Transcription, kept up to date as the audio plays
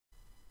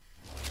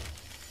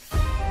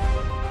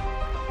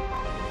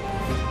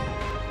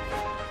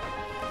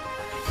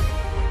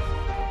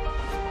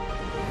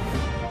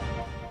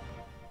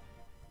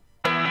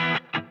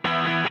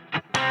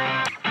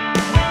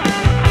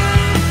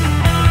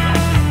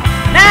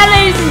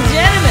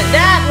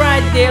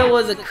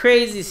was a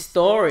crazy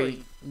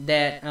story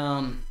that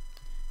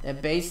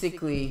that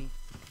basically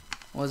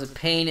was a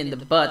pain in the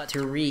butt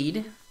to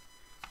read.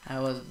 I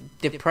was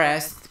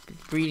depressed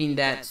reading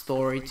that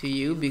story to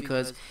you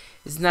because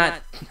it's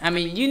not, I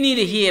mean, you need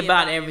to hear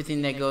about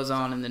everything that goes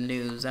on in the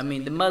news. I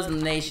mean, the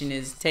Muslim nation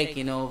is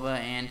taking over,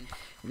 and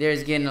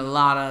there's getting a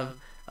lot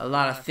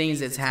of things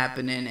that's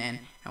happening, and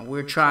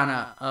we're trying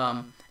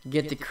to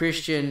get the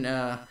Christian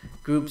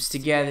groups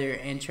together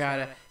and try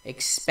to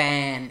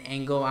expand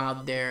and go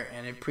out there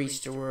and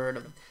preach the word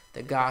of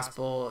the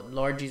gospel.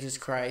 Lord Jesus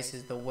Christ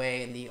is the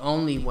way and the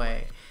only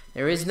way.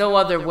 There is no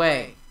other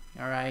way.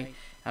 All right.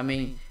 I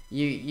mean,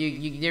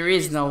 there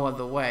is no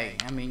other way.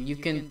 I mean, you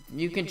can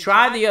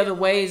try the other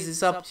ways.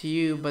 It's up to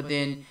you. But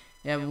then,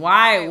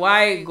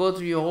 why go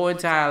through your whole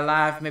entire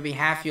life, maybe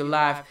half your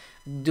life,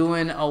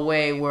 doing a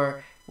way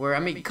where I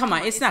mean, come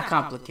on, it's not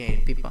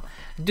complicated, people.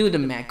 Do the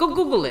math. Go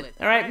Google it.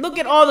 All right. Look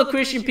at all the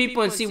Christian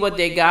people and see what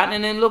they got,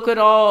 and then look at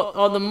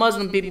all the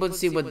Muslim people and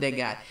see what they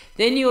got.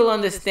 Then you'll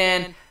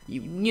understand.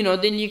 You know.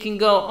 Then you can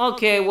go.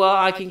 Okay. Well,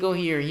 I can go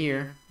here.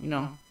 You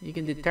know. You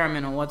can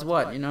determine on what's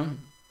what. You know.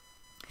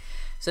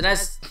 So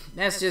that's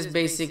just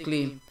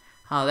basically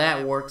how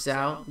that works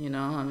out. You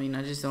know. I mean,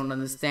 I just don't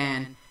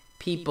understand.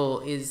 People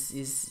is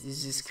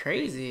just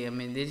crazy. I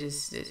mean, they're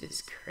just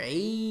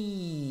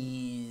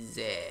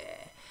crazy.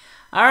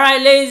 All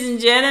right, ladies and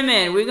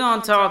gentlemen, we're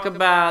going to talk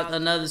about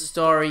another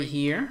story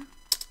here.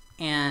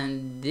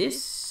 And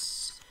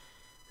this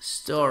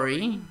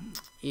story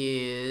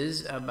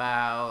is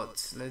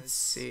about, let's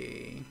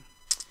see.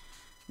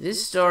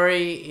 This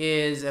story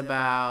is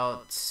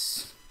about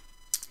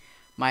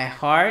my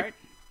heart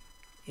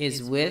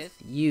is with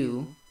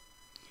you,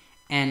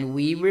 and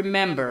we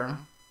remember.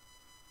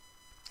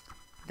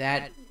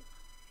 That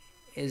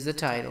is the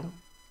title.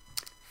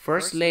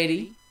 First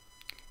Lady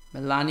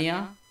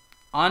Melania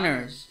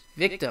honors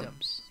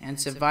victims and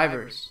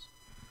survivors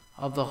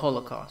of the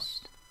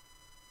Holocaust.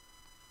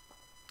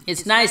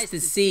 It's nice to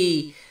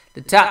see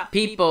the top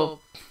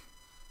people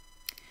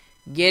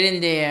get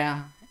in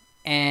there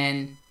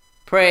and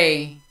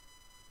pray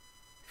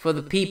for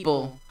the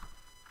people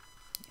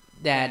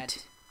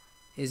that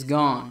is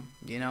gone.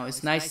 You know,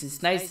 it's nice to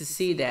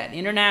see that.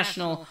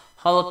 International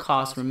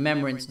Holocaust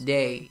Remembrance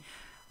Day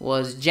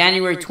was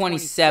January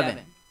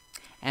 27th,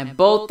 and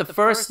both the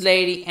First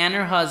Lady and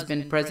her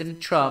husband,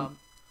 President Trump,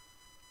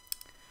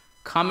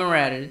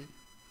 commemorated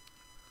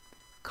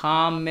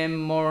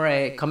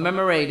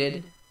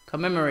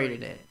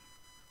it.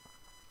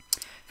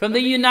 From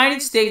the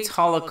United States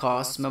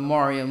Holocaust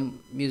Memorial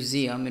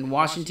Museum in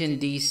Washington,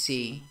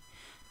 D.C.,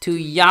 to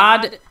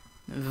Yad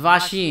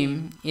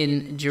Vashem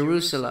in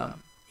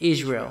Jerusalem,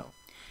 Israel,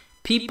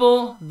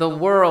 people the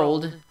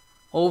world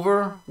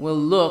over will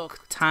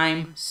look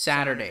Time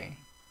Saturday,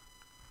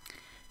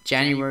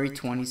 January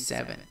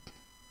 27th,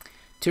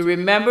 to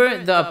remember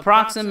the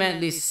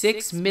approximately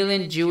 6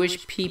 million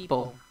Jewish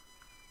people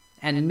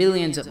and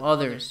millions of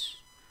others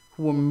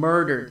who were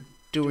murdered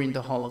during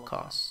the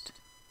Holocaust.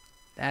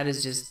 That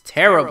is just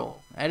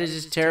terrible. That is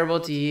just terrible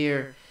to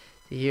hear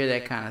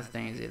that kind of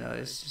things. You know,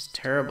 it's just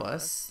terrible.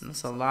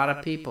 That's a lot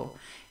of people.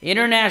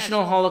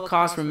 International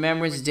Holocaust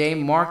Remembrance Day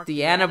marked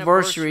the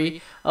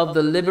anniversary of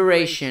the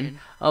liberation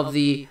of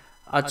the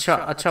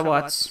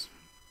Auschwitz,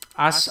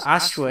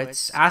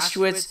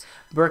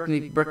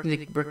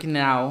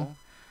 Birkenau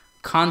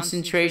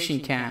concentration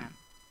camp.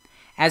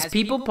 As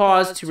people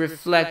pause to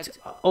reflect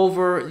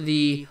over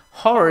the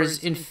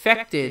horrors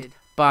inflicted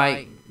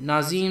by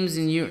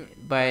Nazism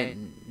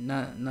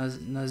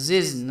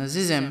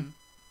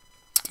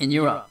in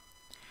Europe,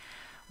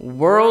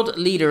 world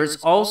leaders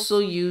also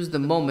used the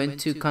moment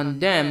to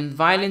condemn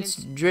violence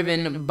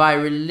driven by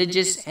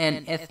religious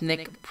and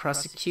ethnic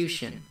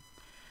persecution.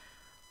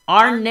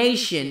 Our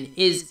nation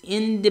is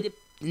indebted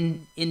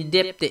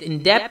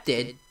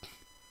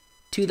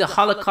to the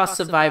Holocaust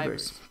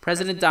survivors,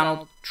 President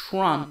Donald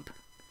Trump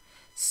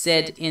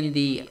said in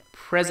the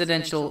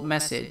presidential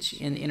message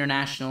in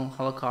International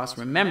Holocaust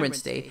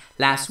Remembrance Day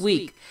last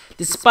week.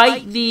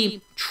 Despite the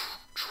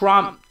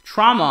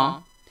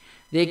trauma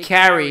they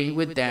carry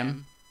with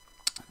them,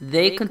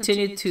 they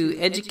continue to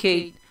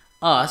educate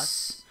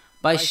us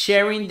by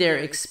sharing their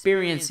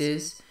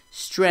experiences,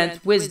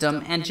 strength,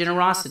 wisdom, and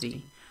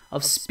generosity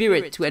of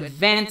spirit to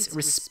advance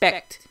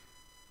respect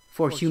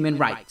for human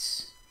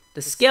rights.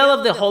 The scale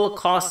of the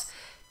Holocaust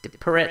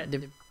depravity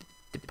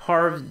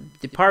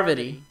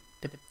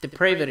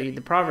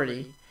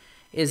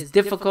is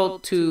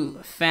difficult to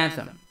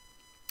fathom.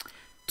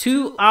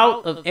 2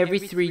 out of every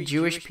 3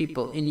 Jewish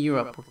people in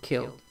Europe were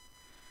killed.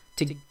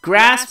 To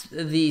grasp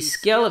the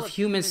scale of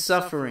human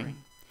suffering,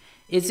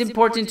 it's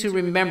important to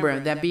remember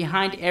that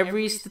behind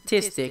every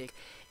statistic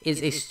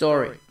is a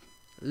story.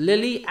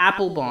 Lily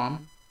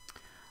Applebaum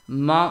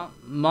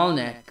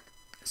Malnek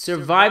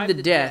survived the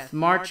death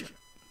march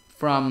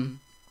from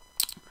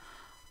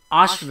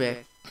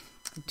Auschwitz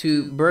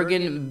to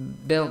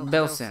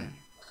Bergen-Belsen.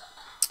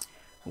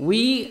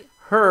 We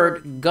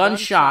heard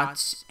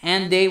gunshots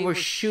and they were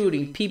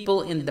shooting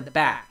people in the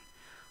back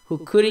who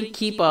couldn't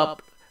keep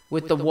up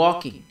with the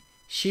walking.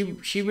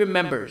 she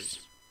remembers.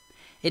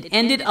 It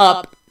ended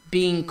up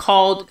being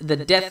called the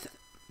Death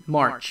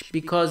March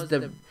because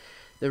the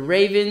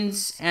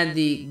ravines and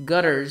the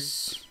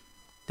gutters,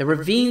 the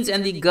ravines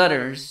and the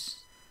gutters,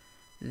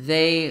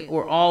 they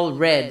were all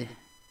red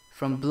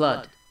from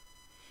blood.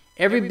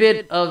 Every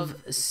bit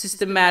as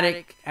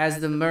systematic as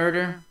the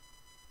murder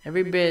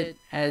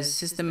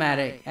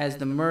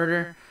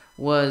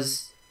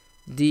was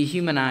was the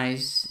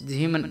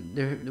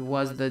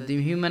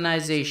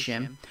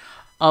dehumanization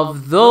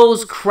of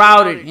those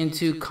crowded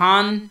into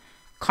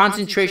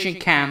concentration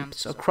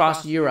camps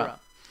across Europe.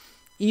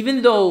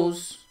 Even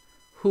those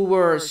who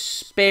were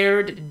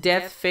spared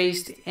death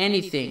faced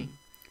anything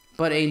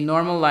but a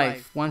normal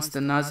life once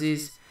the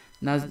Nazis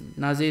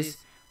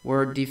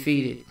were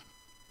defeated.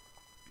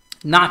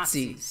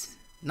 Nazis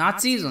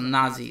or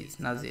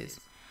Nazis.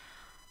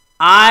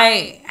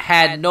 I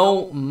had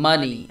no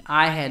money.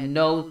 I had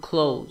no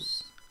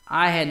clothes.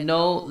 I had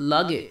no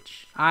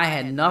luggage. I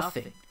had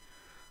nothing.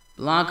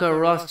 Blanca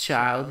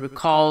Rothschild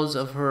recalls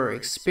of her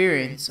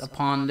experience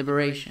upon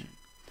liberation.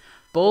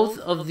 Both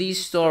of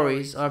these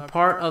stories are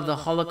part of the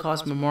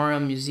Holocaust Memorial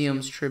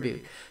Museum's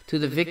tribute to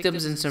the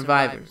victims and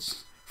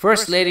survivors.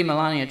 First Lady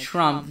Melania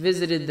Trump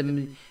visited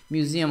the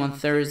museum on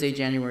Thursday,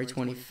 January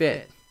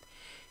 25th.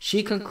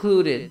 She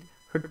concluded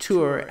her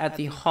tour at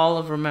the Hall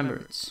of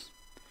Remembrance,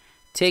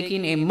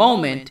 taking a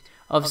moment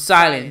of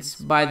silence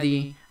by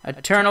the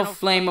Eternal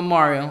Flame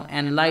Memorial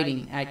and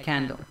lighting a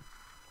candle.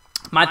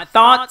 My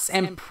thoughts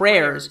and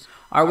prayers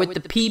are with the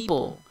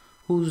people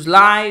whose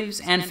lives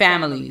and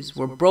families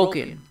were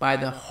broken by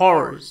the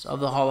horrors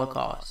of the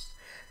Holocaust,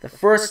 the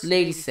First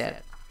Lady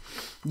said.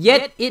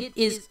 Yet it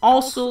is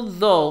also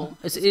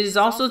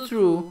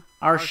through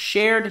our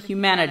shared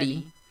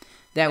humanity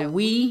that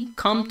we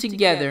come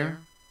together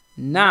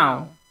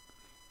now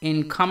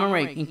in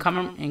commemoration,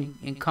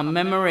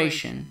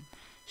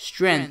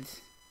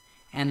 strength,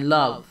 and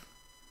love.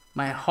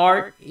 My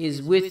heart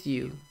is with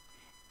you,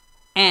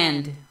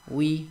 and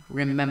we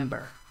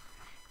remember.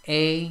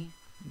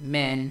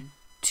 Amen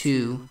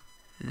to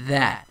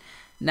that.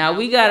 Now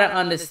we got to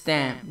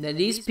understand that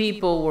these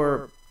people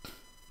were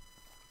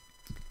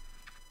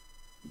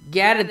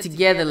gathered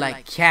together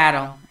like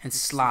cattle and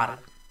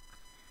slaughtered.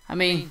 I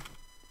mean,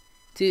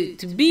 to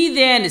be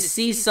there and to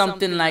see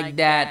something like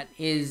that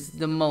is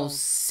the most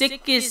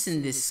sickest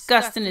and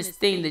disgustingest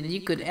thing that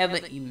you could ever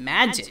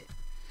imagine.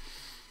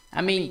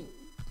 I mean,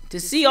 to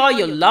see all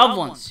your loved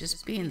ones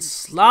just being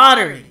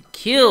slaughtered and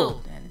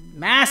killed and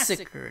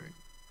massacred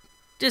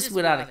just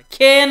without a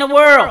care in the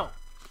world.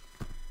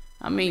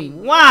 I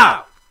mean,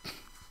 wow.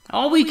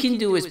 All we can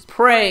do is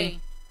pray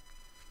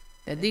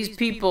that these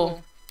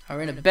people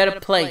are in a better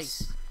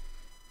place.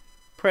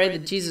 Pray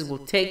that Jesus will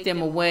take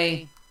them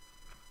away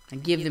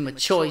and give them a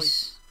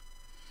choice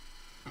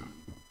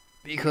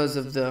because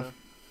of the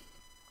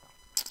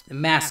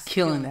mass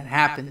killing that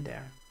happened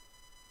there.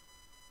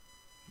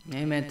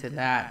 Amen to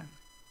that.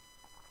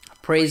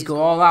 Praise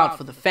go all out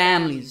for the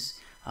families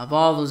of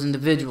all those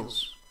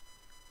individuals.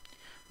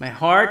 My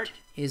heart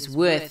is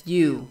with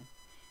you,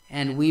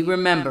 and we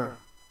remember.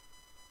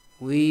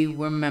 We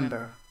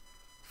remember.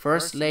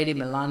 First Lady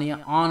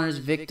Melania honors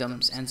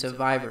victims and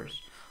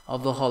survivors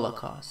of the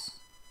Holocaust.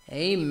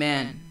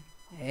 Amen.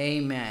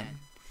 Amen.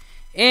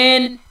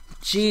 In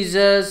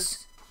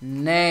Jesus'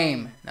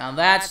 name. Now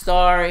that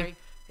story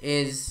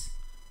is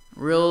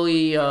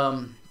really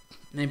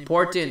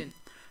important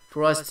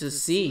for us to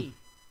see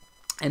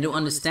and to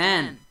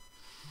understand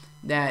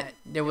that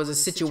there was a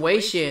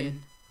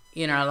situation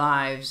in our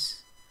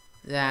lives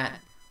that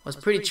was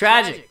pretty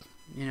tragic,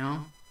 you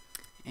know,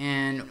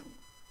 and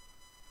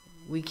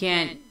we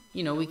can't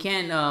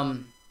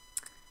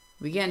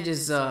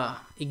just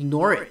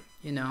ignore it,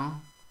 you know.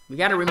 We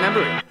got to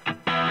remember it.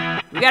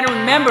 We got to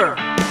remember